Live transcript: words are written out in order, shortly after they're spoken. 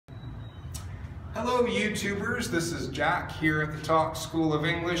Hello YouTubers, this is Jack here at the Talk School of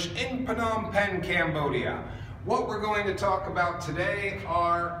English in Phnom Penh, Cambodia. What we're going to talk about today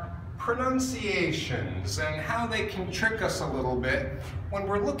are pronunciations and how they can trick us a little bit when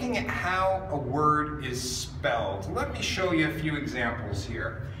we're looking at how a word is spelled. Let me show you a few examples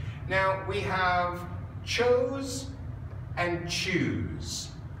here. Now we have chose and choose.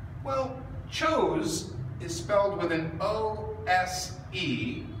 Well, chose is spelled with an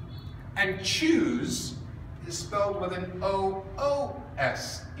O-S-E, and choose is spelled with an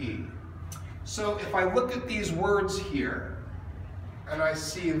O-O-S-E. So if I look at these words here, and I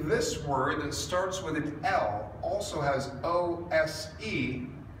see this word that starts with an L, also has O-S-E,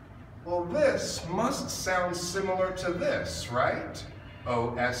 well, this must sound similar to this, right?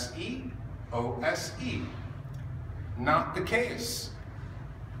 O-S-E, O-S-E. Not the case.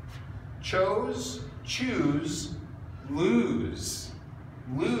 Chose, choose, lose.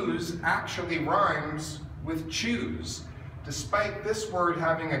 Lose actually rhymes with choose. Despite this word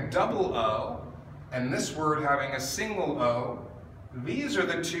having a double O and this word having a single O, these are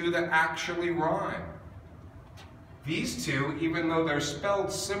the two that actually rhyme. These two, even though they're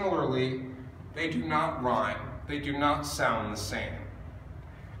spelled similarly, they do not rhyme. They do not sound the same.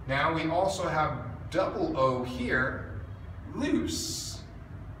 Now we also have double O here, loose.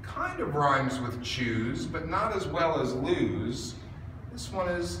 Kind of rhymes with choose, but not as well as lose. This one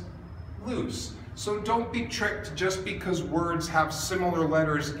is loose. So don't be tricked just because words have similar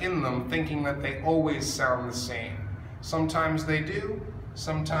letters in them, thinking that they always sound the same. Sometimes they do,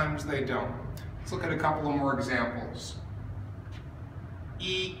 sometimes they don't. Let's look at a couple of more examples.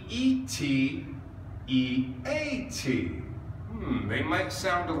 E-E-T, E-A-T. They might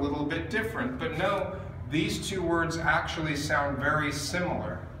sound a little bit different, but no, these two words actually sound very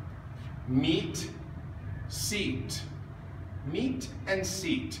similar. Meet, seat. Meet and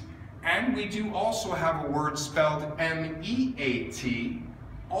seat. And we do also have a word spelled M-E-A-T,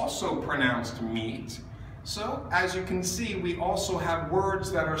 also pronounced meet. So as you can see, we also have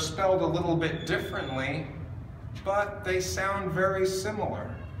words that are spelled a little bit differently, but they sound very similar.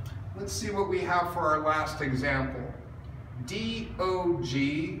 Let's see what we have for our last example.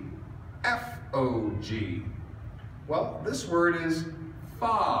 D-O-G, F-O-G. Well, this word is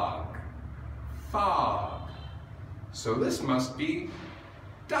fog, fog. So this must be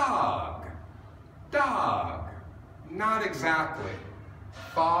dog, dog. Not exactly.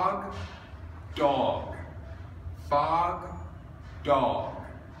 Fog, dog. Fog, dog.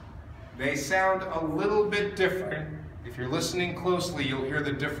 They sound a little bit different. If you're listening closely, you'll hear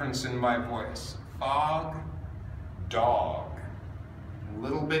the difference in my voice. Fog, dog. A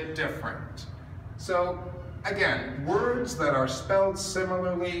little bit different. So again, words that are spelled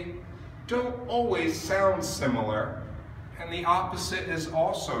similarly don't always sound similar, and the opposite is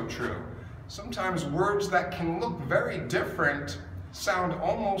also true. Sometimes words that can look very different sound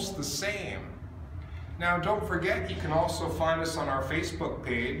almost the same. Now don't forget, you can also find us on our Facebook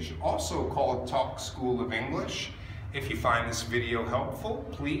page, also called Talk School of English. If you find this video helpful,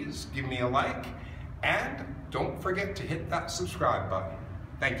 please give me a like, and don't forget to hit that subscribe button.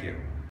 Thank you.